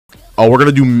Oh, we're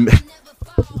gonna do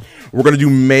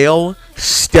male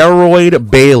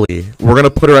steroid Bailey. We're gonna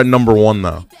put her at number 1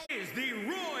 though. Is the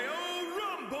Royal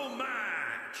Rumble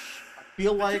match. I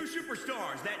feel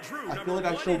like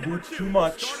I showed Luke too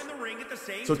much.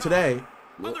 So today,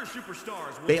 other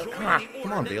superstars will Bailey, join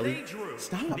come on, Bailey.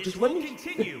 Stop. Just let me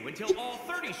continue until all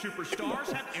 30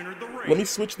 superstars have entered the ring. Let me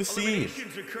switch the scene.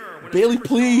 Bailey,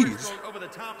 please. Over the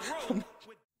top rope.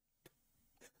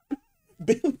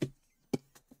 Bailey,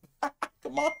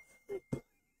 come on.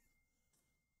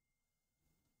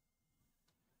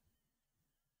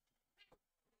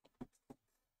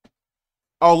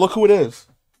 Oh, look who it is.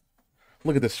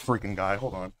 Look at this freaking guy.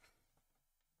 Hold on.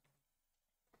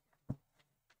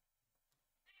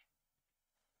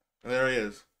 There he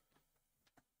is.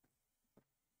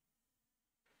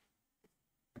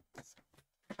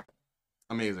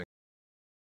 Amazing.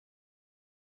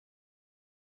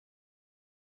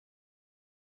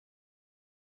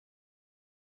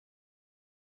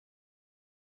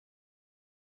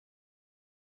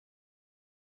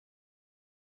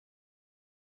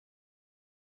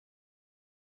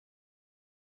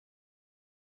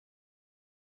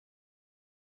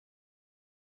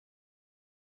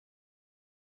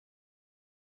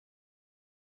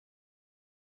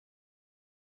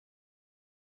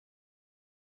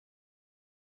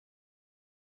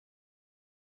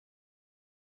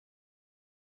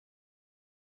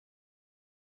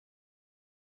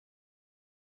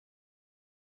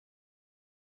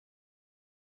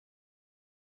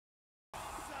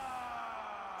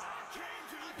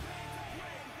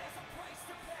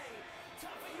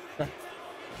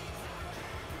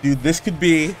 Dude, this could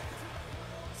be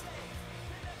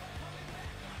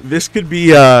that could be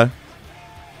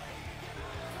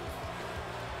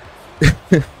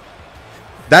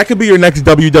your next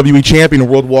WWE champion of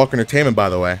World Walk Entertainment, by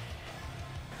the way.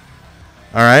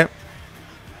 All right?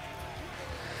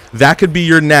 That could be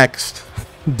your next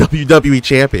WWE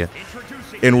champion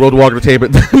in World Walk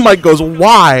Entertainment. Mike goes,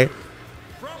 why?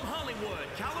 From Hollywood,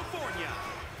 California,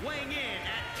 weighing in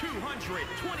at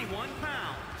 221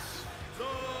 pounds,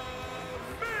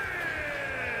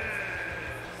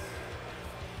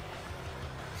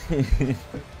 The Miz.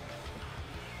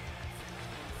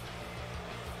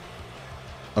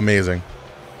 Amazing.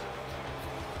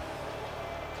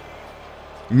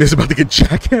 Miz about to get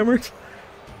jackhammered?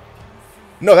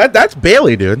 No, that's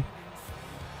Bailey, dude.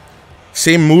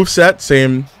 Same moveset,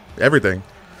 same everything.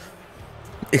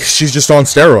 She's just on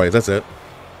steroids, that's it.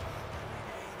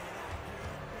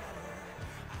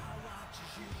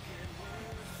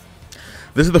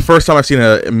 This is the first time I've seen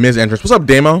a Miz entrance. What's up,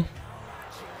 Damo?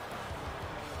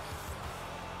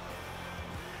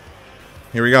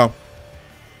 Here we go.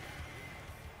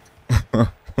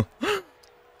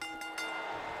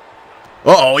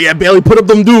 Uh-oh, yeah, Bailey, put up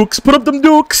them dukes. Put up them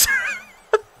dukes.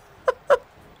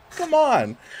 Come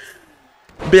on.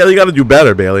 Bailey, you gotta do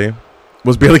better, Bailey.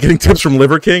 Was Bailey getting tips from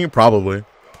Liver King? Probably.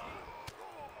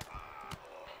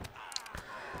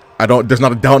 There's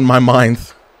not a doubt in my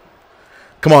mind.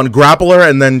 Come on, grapple her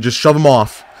and then just shove him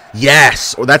off.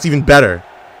 Yes! Or that's even better.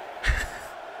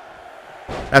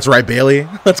 That's right, Bailey.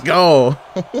 Let's go.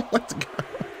 Let's go.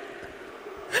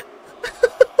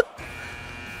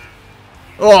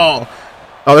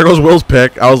 Oh, there goes Will's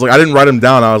pick. I was like, I didn't write him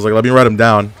down. I was like, let me write him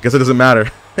down. Guess it doesn't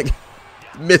matter.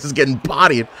 Miz is getting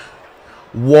bodied.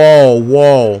 Whoa,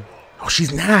 whoa. Oh,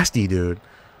 she's nasty, dude.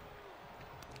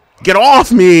 Get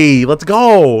off me. Let's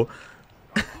go.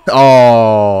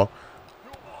 Oh.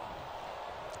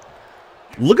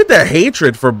 Look at the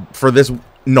hatred for this.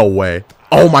 No way.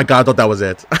 Oh my God, I thought that was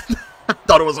it. I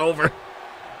thought it was over.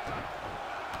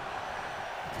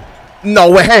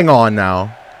 No way. Hang on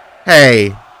now.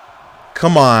 Hey.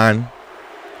 Come on.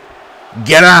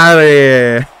 Get out of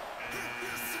here.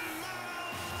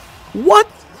 What?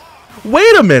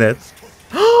 Wait a minute.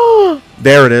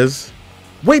 There it is.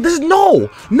 Wait, this is no.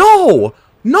 No.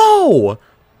 No.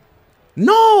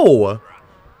 No.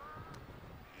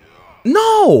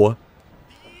 No.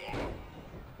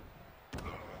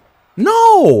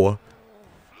 No.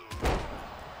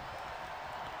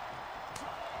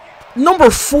 Number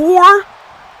 4?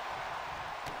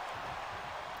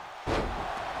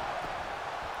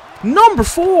 Number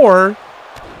 4?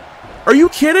 Are you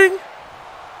kidding?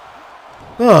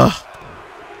 Ugh.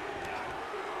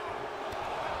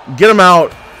 Get him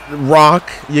out, Rock.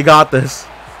 You got this.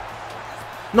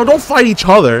 No, don't fight each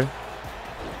other.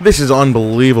 This is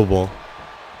unbelievable.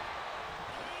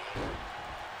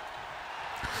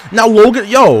 Now Logan,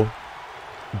 yo,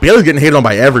 Bailey's getting hated on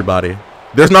by everybody.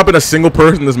 There's not been a single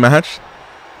person in this match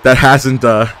that hasn't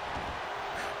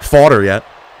fought her yet.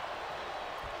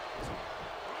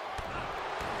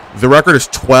 The record is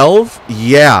 12?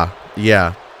 Yeah.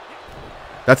 Yeah.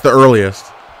 That's the earliest.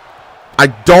 I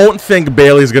don't think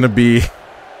Bailey's going to be...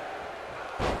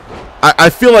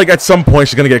 I feel like at some point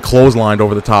she's going to get clotheslined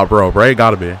over the top rope, right?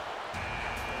 Gotta be.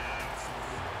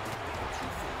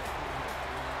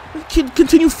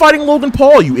 Continue fighting Logan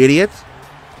Paul, you idiot.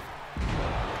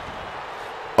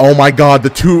 Oh my god, the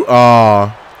two...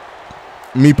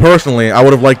 me personally, I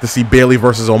would have liked to see Bailey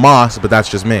versus Omos, but that's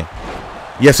just me.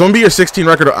 Yeah, someone be your 16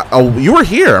 record. Oh, you were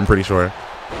here, I'm pretty sure.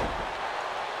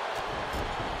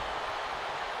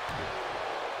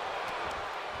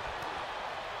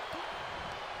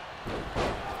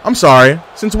 I'm sorry.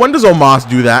 Since when does Omos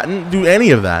do that and do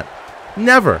any of that?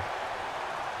 Never.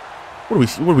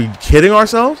 What are we kidding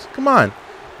ourselves? Come on.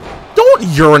 Don't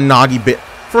Uranagi bit.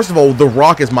 First of all, The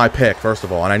Rock is my pick, first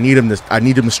of all, and I need him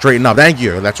to straighten up. Thank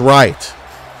you. That's right.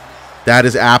 That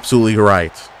is absolutely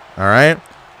right. All right?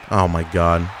 Oh my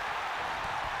god.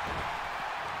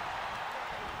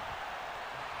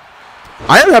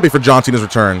 I am happy for John Cena's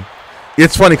return.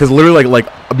 It's funny because literally like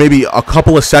maybe a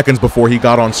couple of seconds before he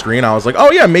got on screen, I was like,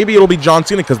 oh yeah, maybe it'll be John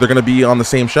Cena because they're going to be on the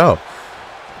same show.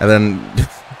 And then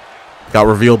got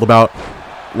revealed about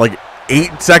like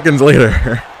 8 seconds later.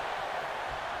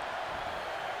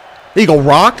 There you go,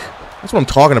 Rock. That's what I'm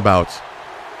talking about.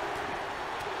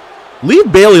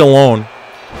 Leave Bailey alone.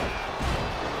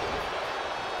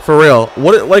 For real.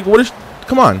 What is...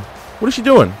 Come on. What is she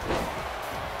doing?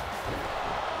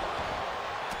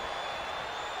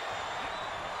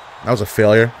 That was a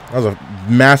failure. That was a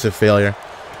massive failure.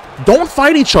 Don't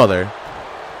fight each other.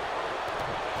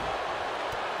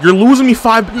 You're losing me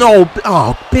 5... No.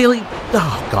 Oh, Bailey.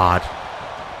 Oh, God.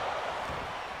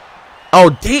 Oh,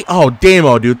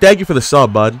 Damo, dude. Thank you for the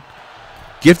sub, bud.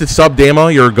 Gifted sub, Damo.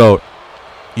 You're a goat.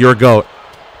 You're a goat.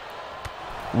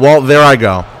 Well, there I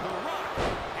go.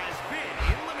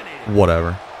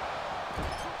 Whatever.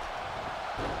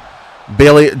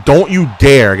 Bailey, don't you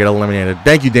dare get eliminated.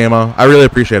 Thank you, Damo. I really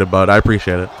appreciate it, bud. I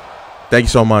appreciate it. Thank you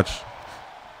so much.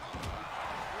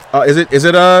 Is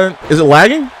it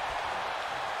lagging?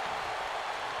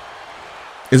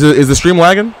 Is the stream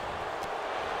lagging?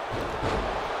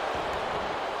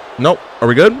 Nope. Are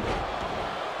we good?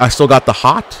 I still got the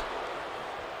hot.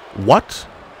 What?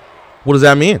 What does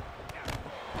that mean?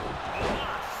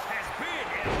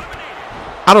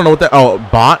 I don't know what that... Oh,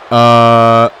 bot?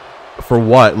 For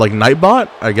what? Like Nightbot?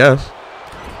 I guess.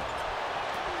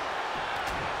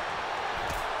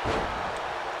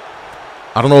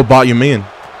 I don't know what bot you mean.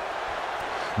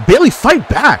 Bailey, fight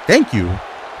back. Thank you.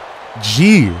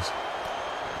 Jeez.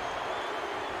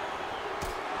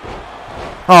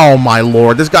 Oh my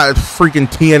lord, this guy is freaking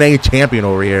TNA champion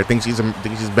over here. Thinks he's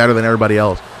better than everybody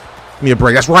else. Give me a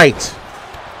break. That's right.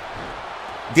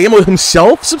 Damo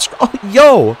himself subscribe. Oh,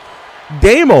 yo,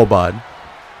 Damo, bud.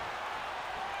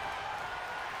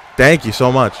 Thank you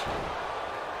so much.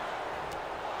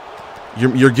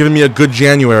 You're giving me a good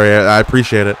January. I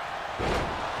appreciate it.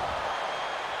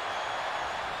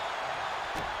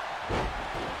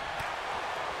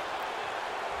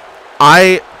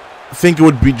 I think it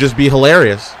would just be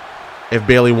hilarious if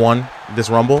Bailey won this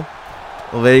Rumble.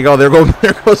 Well, there you go. There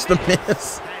goes the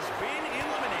Miz.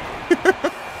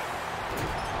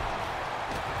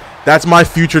 That's my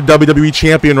future WWE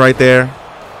champion right there.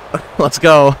 Let's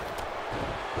go.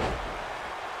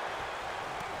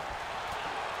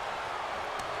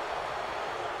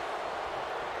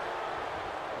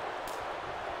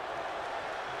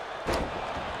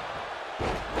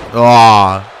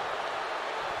 Ah.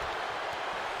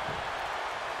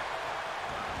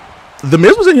 The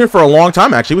Miz was in here for a long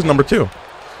time, actually. He was number 2.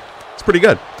 It's pretty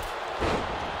good.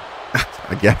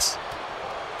 I guess.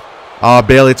 Oh,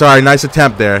 Bailey, it's all right. Nice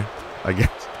attempt there, I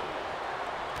guess.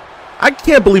 I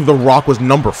can't believe The Rock was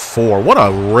number 4. What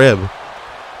a rib.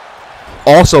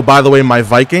 Also, by the way, my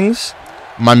Vikings,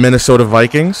 my Minnesota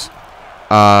Vikings,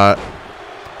 the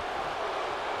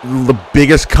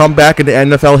biggest comeback in the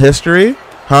NFL history.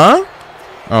 Huh?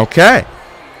 Okay.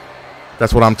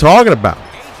 That's what I'm talking about.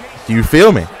 Do you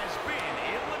feel me?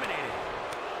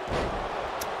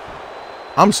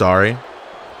 I'm sorry.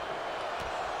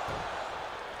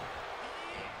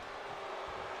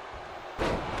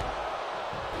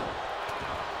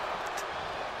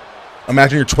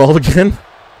 Imagine you're 12 again.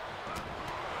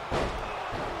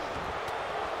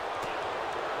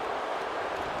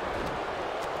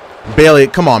 Bailey,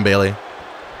 come on, Bailey.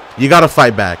 You gotta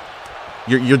fight back.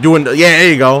 You're doing... Yeah,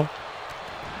 there you go.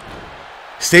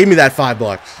 Save me that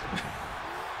 $5.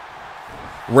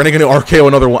 Running into RKO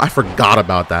another one. I forgot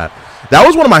about that. That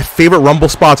was one of my favorite Rumble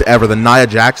spots ever. The Nia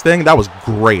Jax thing. That was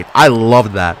great. I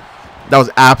loved that. That was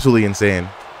absolutely insane.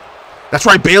 That's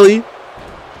right, Bailey.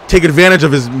 take advantage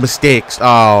of his mistakes.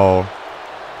 Oh.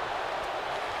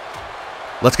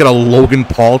 Let's get a Logan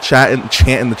Paul chant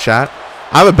in the chat.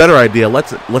 I have a better idea.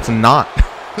 Let's not.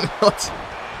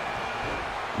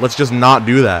 let's just not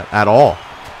do that at all.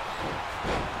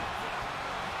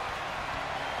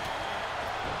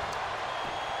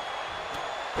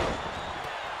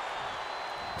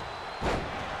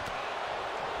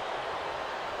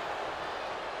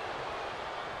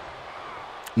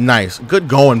 Nice. Good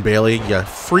going, Bailey. You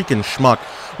freaking schmuck.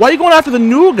 Why are you going after the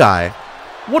new guy?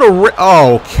 What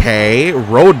a... Okay.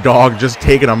 Road Dogg just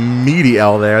taking a meaty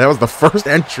L there. That was the first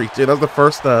entry, dude. That was the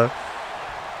first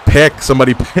pick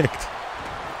somebody picked.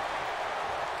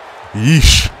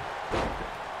 Yeesh.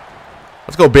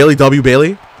 Let's go, Bailey W.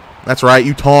 Bailey. That's right.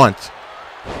 You taunt.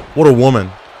 What a woman.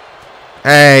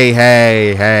 Hey,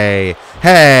 hey, hey.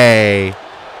 Hey.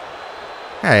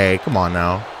 Hey, come on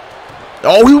now.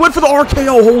 Oh, he went for the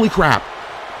RKO. Holy crap.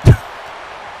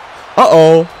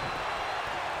 Uh-oh.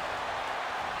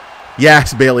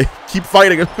 Yes, Bailey. Keep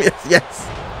fighting him. Yes, yes.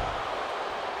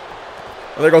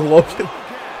 Oh, there goes Logan.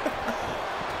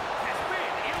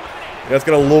 Let's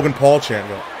get a Logan Paul chant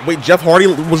going. Wait, Jeff Hardy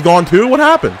was gone too? What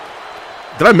happened?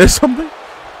 Did I miss something?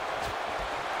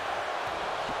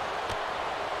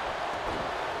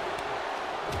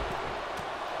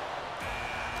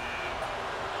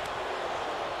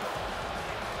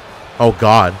 Oh,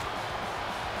 God.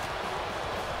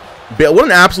 What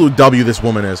an absolute W this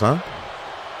woman is, huh?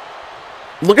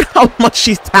 Look at how much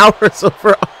she towers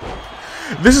over.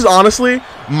 This is honestly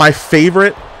my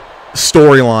favorite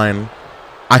storyline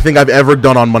I think I've ever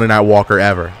done on Monday Night Walker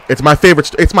ever. It's my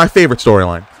favorite. It's my favorite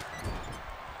storyline.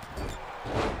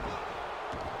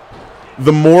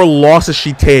 The more losses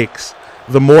she takes,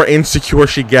 the more insecure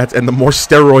she gets, and the more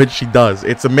steroids she does.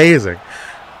 It's amazing.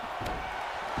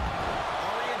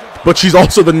 But she's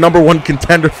also the #1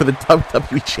 contender for the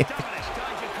WWE Championship.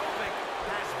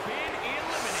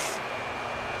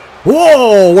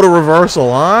 Whoa, what a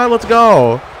reversal, huh? Let's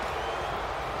go.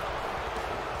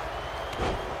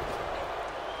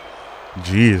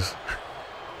 Jeez.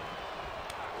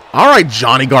 All right,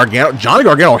 Johnny Gargano. Johnny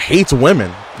Gargano hates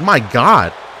women. My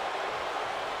God.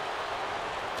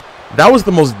 That was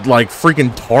the most, like,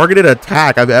 freaking targeted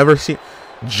attack I've ever seen.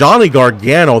 Johnny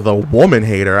Gargano, the woman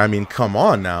hater. I mean, come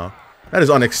on now. That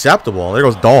is unacceptable. There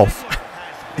goes Dolph.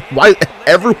 Why?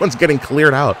 Everyone's getting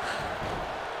cleared out.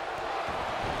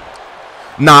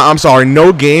 Nah, I'm sorry.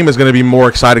 No game is going to be more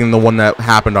exciting than the one that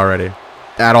happened already.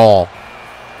 At all.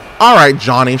 All right,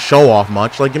 Johnny. Show off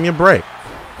much. Like, give me a break.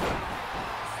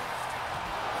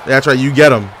 That's right. You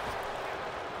get him.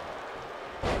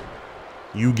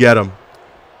 You get him.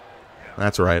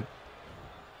 That's right.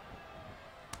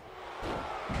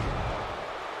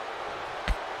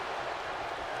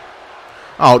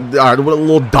 Oh, all right, what a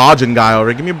little dodging guy over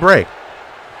here. Give me a break.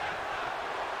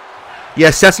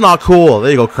 Yes, that's not cool.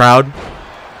 There you go, crowd.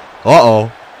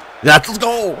 Uh-oh. Let's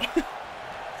go.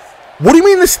 What do you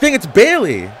mean this thing? It's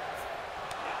Bailey.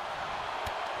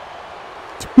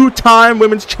 Two-time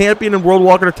women's champion in World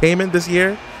Walk Entertainment this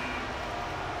year.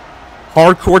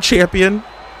 Hardcore champion.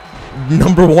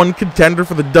 #1 contender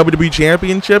for the WWE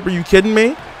Championship. Are you kidding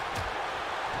me?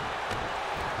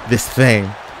 This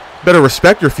thing. Better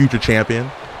respect your future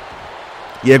champion.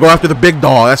 Yeah, go after the big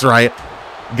dog. That's right.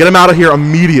 Get him out of here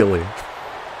immediately.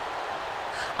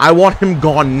 I want him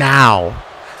gone now.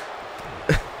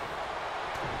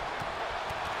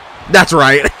 That's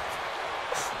right.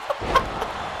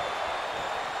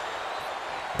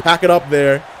 Pack it up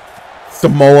there.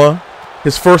 Samoa.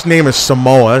 His first name is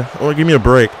Samoa. Oh, give me a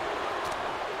break.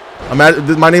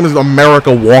 My name is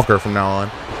America Walker from now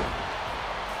on.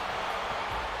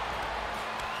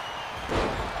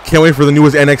 Can't wait for the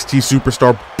newest NXT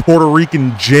superstar, Puerto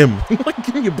Rican Jim. Like,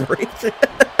 give me a break.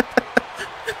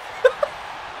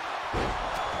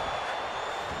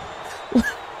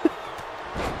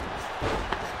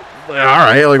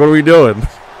 Alright, like, what are we doing?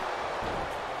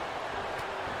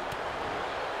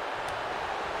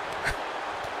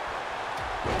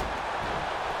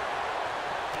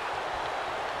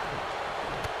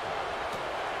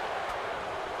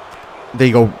 There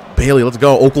you go, Bailey. Let's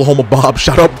go. Oklahoma Bob.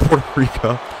 Shout out Puerto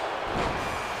Rico.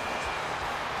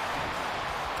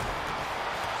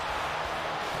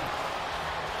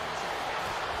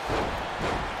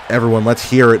 Everyone, let's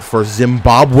hear it for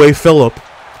Zimbabwe Phillip.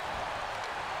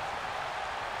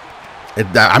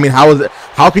 I mean, how is it?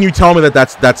 How can you tell me that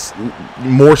that's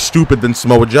more stupid than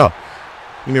Samoa Joe?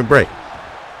 Give me a break.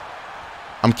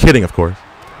 I'm kidding, of course.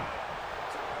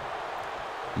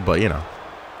 But you know.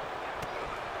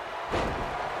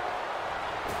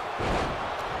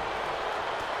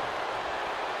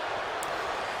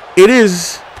 It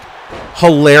is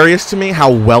hilarious to me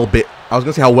how well I was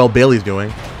gonna say how well Bailey's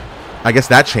doing. I guess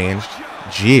that changed.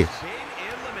 Jeez.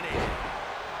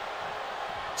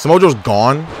 Samoa Joe's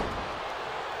gone.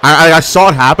 I saw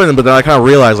it happen, but then I kind of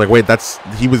realized, like, wait,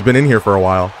 he was been in here for a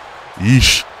while.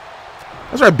 Yeesh.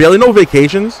 That's right, Bailey. No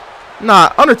vacations.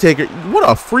 Nah, Undertaker. What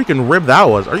a freaking rib that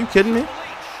was. Are you kidding me?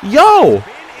 Yo,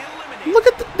 look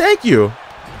at thank you.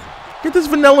 Get this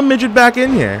vanilla midget back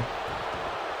in here.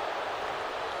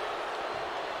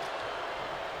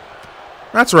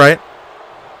 That's right.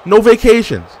 No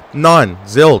vacations. None.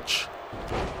 Zilch.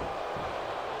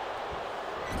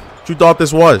 What you thought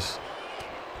this was?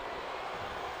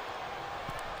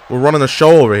 We're running a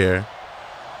show over here.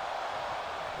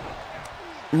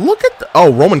 Look at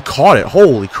oh, Roman caught it.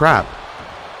 Holy crap.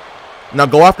 Now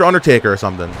go after Undertaker or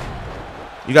something.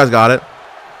 You guys got it.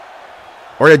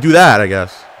 Or yeah, do that, I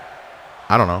guess.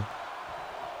 I don't know.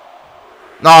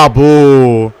 Nah,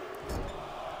 boo.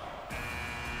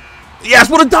 Yes,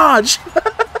 what a dodge.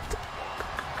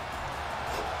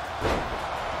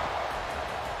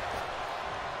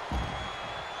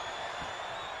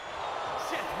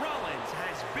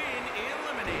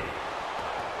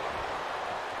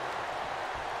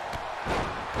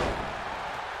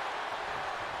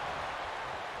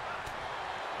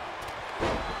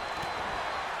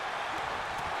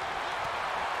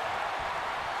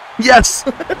 Yes.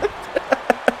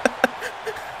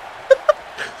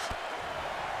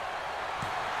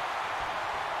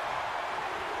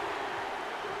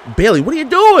 Bailey, what are you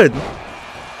doing?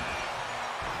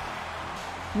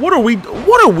 What are we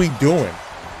doing?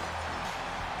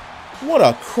 What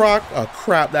a crock of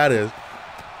crap that is.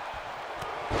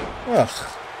 Ugh.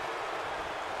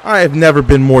 I have never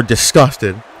been more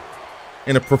disgusted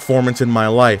in a performance in my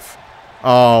life.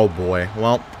 Oh boy.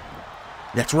 Well,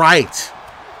 that's right.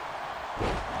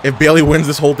 If Bailey wins,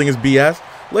 this whole thing is BS.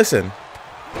 Listen,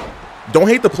 don't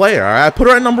hate the player. All right? I put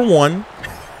her at #1.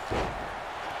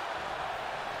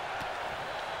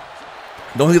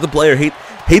 Don't hate the player. Hate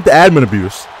the admin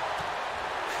abuse.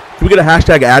 Can we get a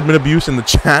hashtag admin abuse in the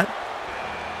chat?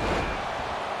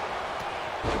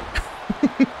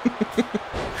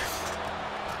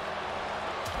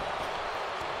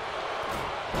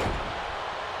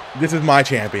 This is my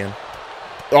champion.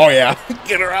 Oh yeah,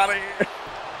 get her out of here.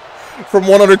 From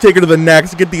one Undertaker to the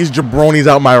next, get these jabronis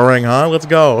out my ring, huh? Let's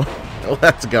go.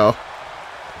 Let's go.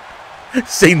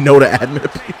 Say no to admin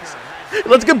abuse.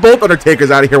 Let's get both Undertakers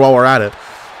out of here while we're at it.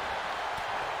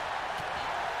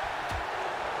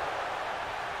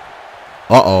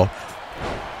 Uh-oh.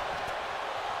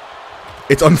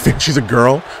 It's unfair. She's a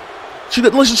girl.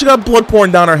 Listen, she got blood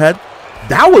pouring down her head.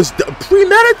 That was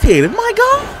premeditated. My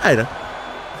God.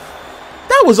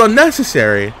 That was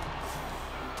unnecessary.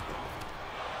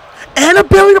 And a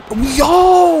belly to...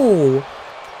 Yo!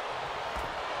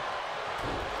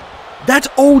 That's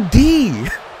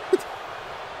OD.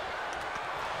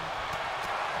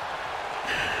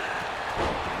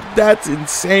 That's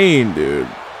insane, dude.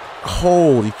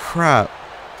 Holy crap.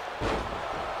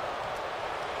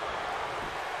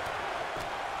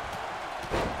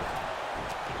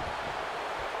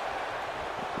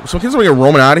 So kids want to get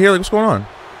Roman out of here? Like, what's going on?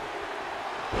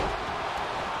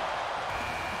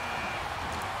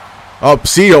 Oh,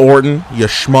 see ya, Orton, you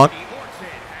schmuck.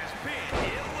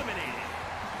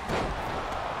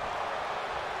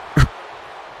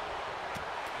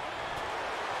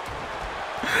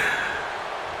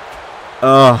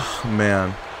 Oh,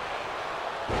 man.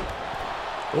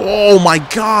 Oh, my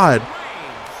God.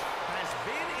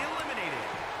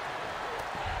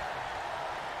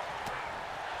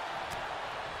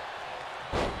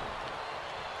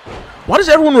 Why does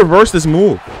everyone reverse this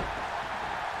move?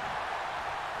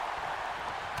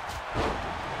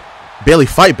 Bailey,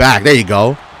 fight back. There you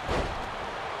go.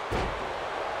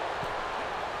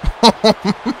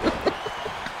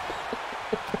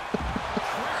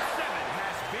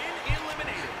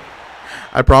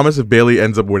 I promise if Bailey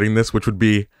ends up winning this, which would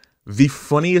be the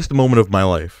funniest moment of my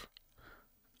life,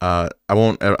 I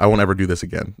won't ever do this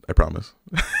again. I promise.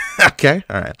 Okay?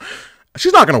 All right.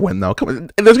 She's not going to win, though. Come on.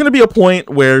 There's going to be a point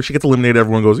where she gets eliminated,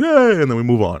 everyone goes, yay, and then we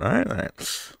move on. All right? All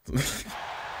right.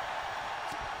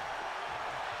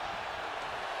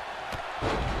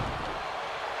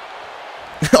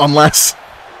 Unless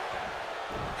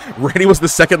Randy was the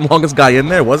second longest guy in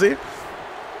there, was he?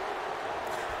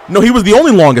 No, he was the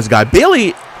only longest guy.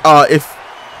 Bailey, if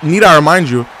need I remind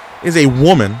you, is a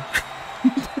woman.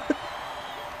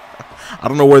 I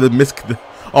don't know where the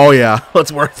oh yeah,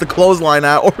 let's work the clothesline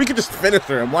out, or we could just finish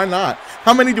her. Why not?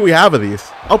 How many do we have of these?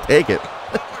 I'll take it.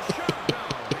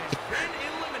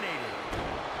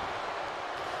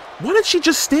 Why did she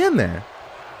just stand there?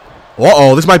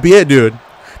 Uh-oh, this might be it, dude.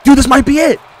 Dude, this might be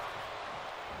it.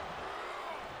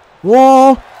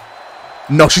 Whoa.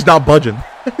 No, she's not budging.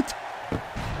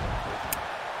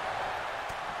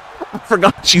 I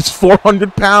forgot she's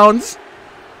 400 pounds.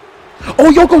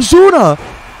 Oh, Yokozuna.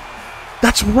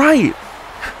 That's right.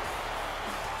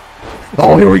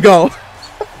 Oh, here we go.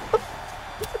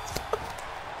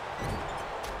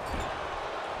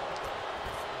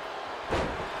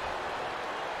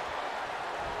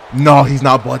 No, he's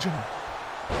not budging.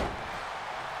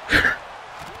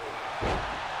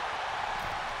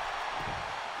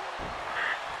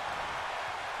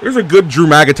 There's a good Drew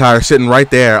McIntyre sitting right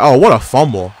there. Oh, what a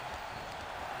fumble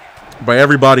by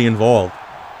everybody involved.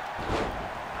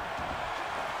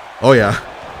 Oh, yeah.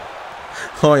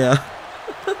 Oh, yeah.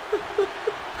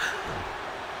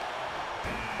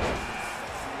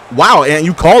 Wow, and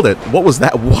you called it. What was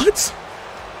that? What?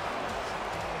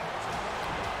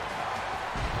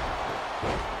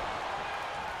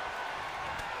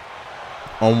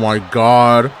 Oh, my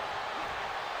God.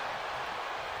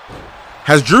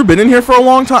 Has Drew been in here for a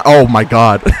long time? Oh, my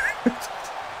God.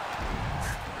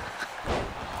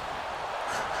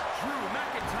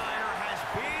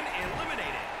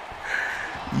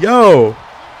 Yo,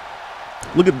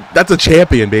 look at that's a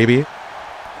champion, baby.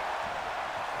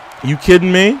 You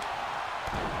kidding me?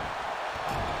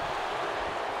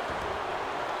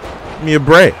 Give me a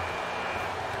break.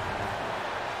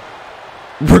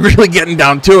 We're really getting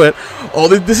down to it. Oh,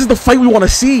 this is the fight we want to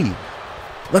see.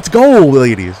 Let's go,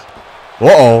 ladies.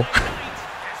 Uh-oh.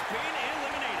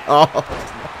 Oh.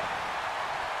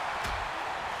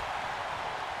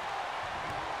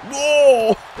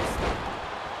 Whoa.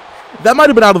 That might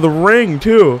have been out of the ring,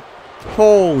 too.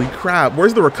 Holy crap.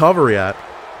 Where's the recovery at?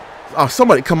 Oh,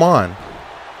 somebody, come on.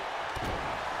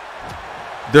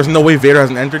 There's no way Vader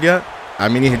hasn't entered yet? I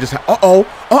mean, he just... Uh-oh.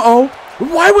 Uh-oh.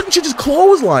 Why wouldn't you just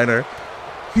clothesline her?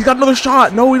 He's got another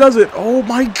shot. No, he doesn't. Oh,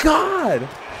 my God.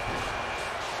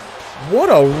 What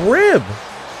a rib.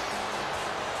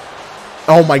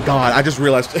 Oh, my God. I just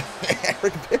realized...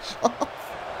 Eric Bischoff.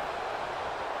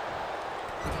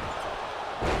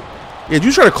 Yeah, did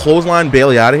you try to clothesline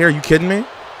Bailey out of here? Are you kidding me?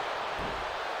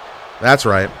 That's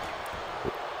right.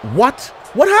 What?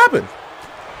 What happened?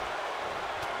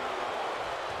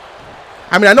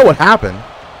 I mean, I know what happened.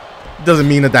 Doesn't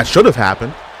mean that should have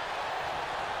happened.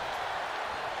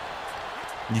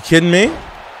 You kidding me?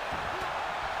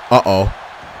 Uh-oh.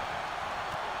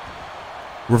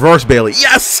 Reverse Bailey.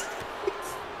 Yes!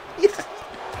 Yes!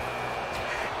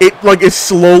 It's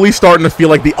slowly starting to feel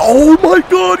like the... Oh, my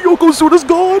God! Yokozuna's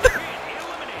gone!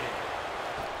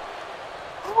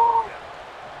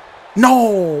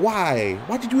 No, why?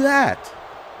 Why'd you do that?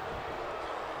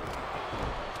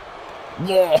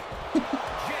 Yeah.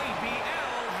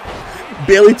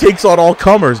 Bailey takes on all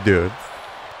comers, dude.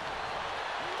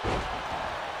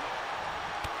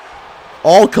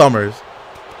 All comers.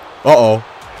 Uh-oh.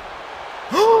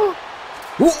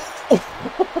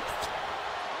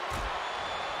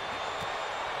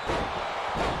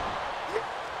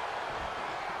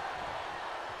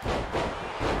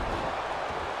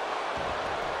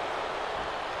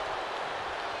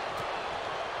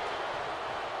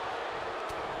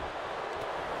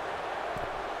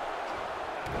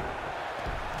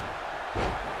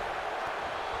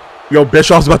 Yo,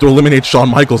 Bischoff's about to eliminate Shawn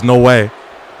Michaels. No way.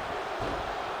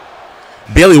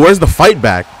 Bailey, where's the fight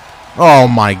back? Oh,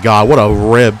 my God. What a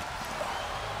rib.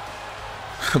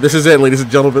 This is it, ladies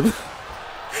and gentlemen.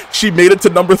 She made it to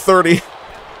number 30.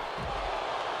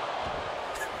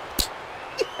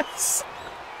 Yes.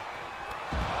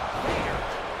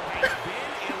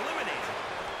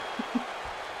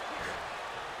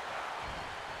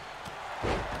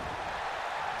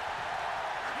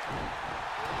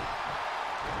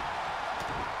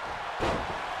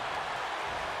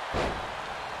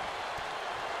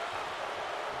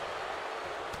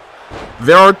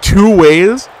 There are two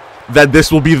ways that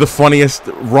this will be the funniest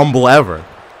Rumble ever.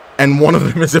 And one of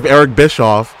them is if Eric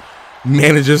Bischoff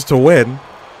manages to win.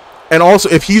 And also,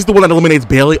 if he's the one that eliminates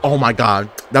Bailey, oh my God,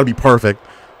 that would be perfect.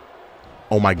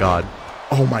 Oh my God.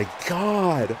 Oh my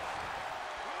God.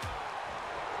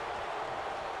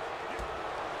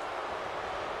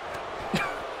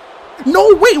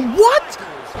 No, wait, what?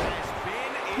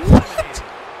 What?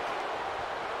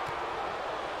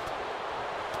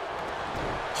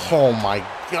 Oh my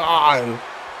God.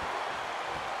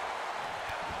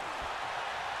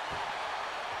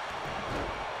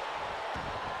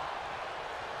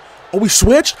 Oh, we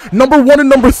switched? Number 1 and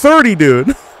number 30,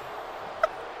 dude.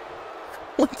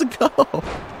 Let's go.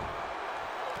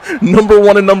 Number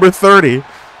 1 and number 30.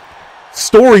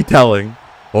 Storytelling.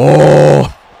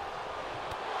 Oh.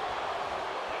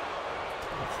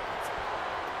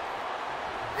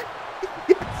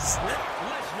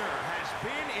 Lesnar has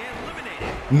been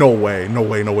eliminated. No way, no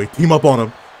way, no way. Team up on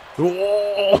him.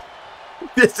 Oh,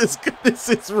 this is good. This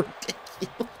is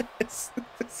ridiculous.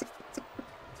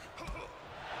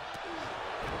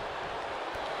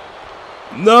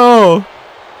 No.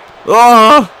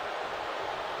 Ah.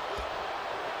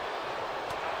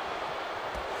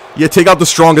 Yeah, take out the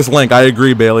strongest link. I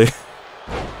agree, Bailey.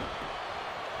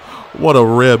 What a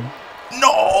rib.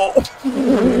 No.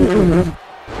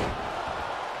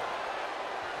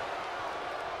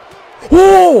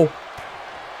 Oh.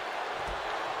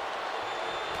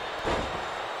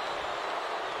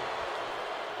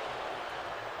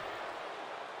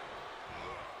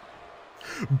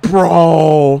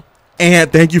 Bro.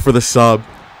 And thank you for the sub.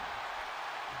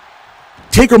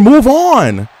 Taker, move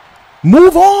on.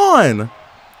 Move on.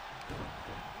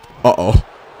 Uh-oh.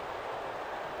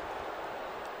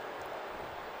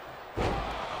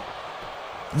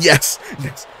 Yes.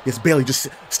 Yes. Yes, Bailey, just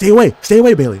stay away. Stay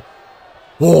away, Bailey.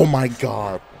 Oh, my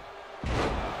God.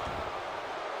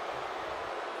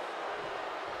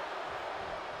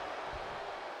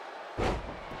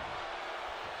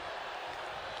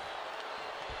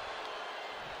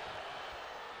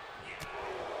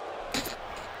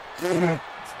 Eric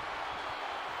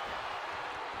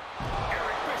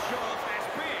Bischoff has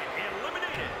been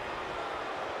eliminated.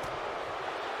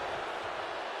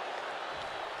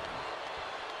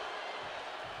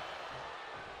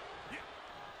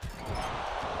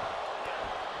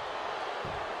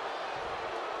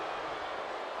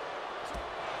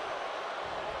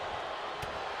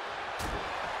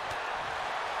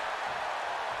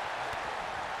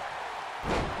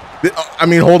 I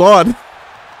mean, hold on.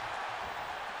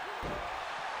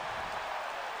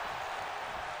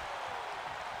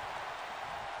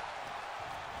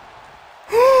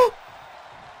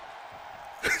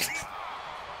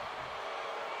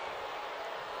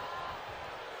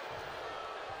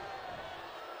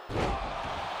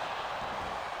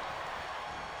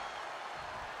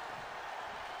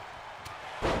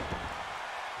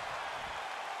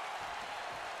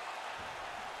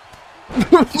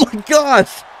 Oh my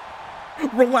gosh!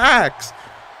 Relax!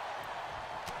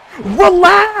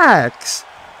 Relax!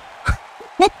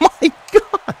 Oh my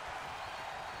God!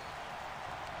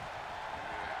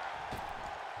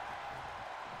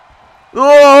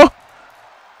 Oh!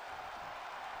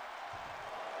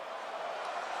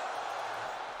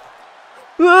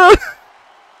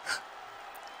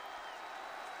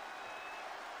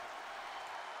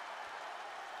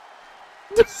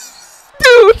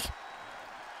 Dude!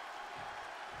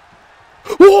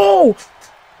 Whoa!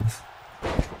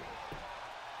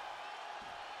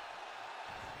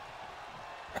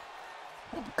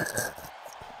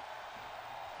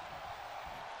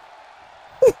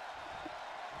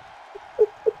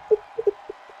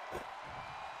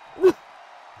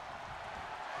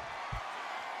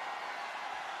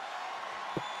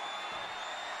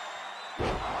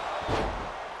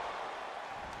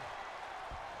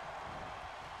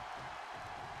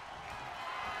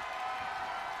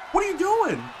 What are you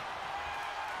doing?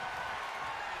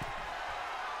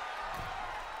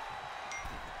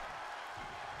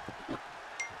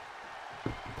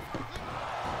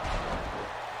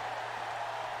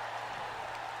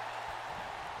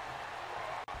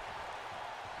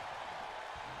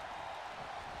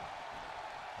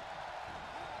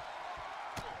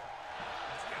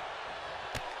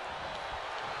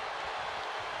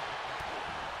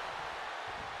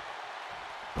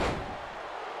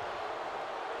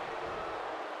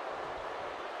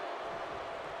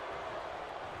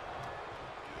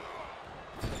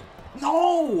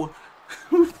 No!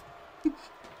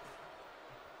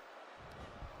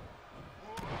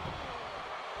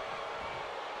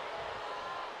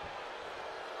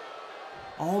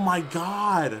 Oh my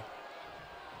God.